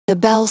The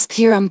Bell's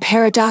theorem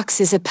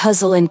paradox is a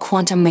puzzle in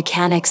quantum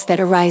mechanics that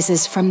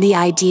arises from the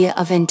idea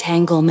of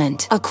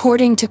entanglement.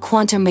 According to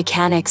quantum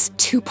mechanics,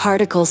 two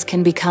particles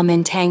can become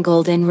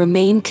entangled and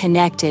remain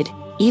connected,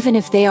 even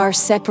if they are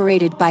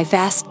separated by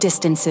vast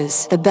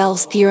distances. The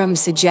Bell's theorem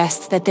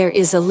suggests that there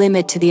is a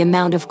limit to the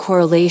amount of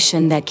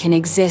correlation that can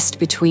exist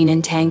between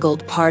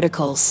entangled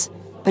particles.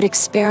 But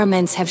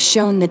experiments have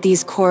shown that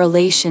these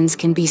correlations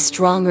can be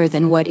stronger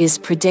than what is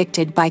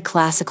predicted by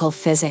classical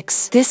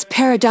physics. This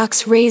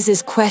paradox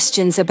raises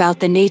questions about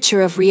the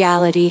nature of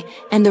reality,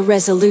 and the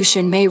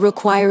resolution may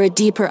require a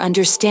deeper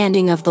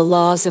understanding of the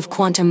laws of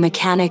quantum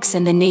mechanics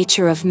and the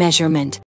nature of measurement.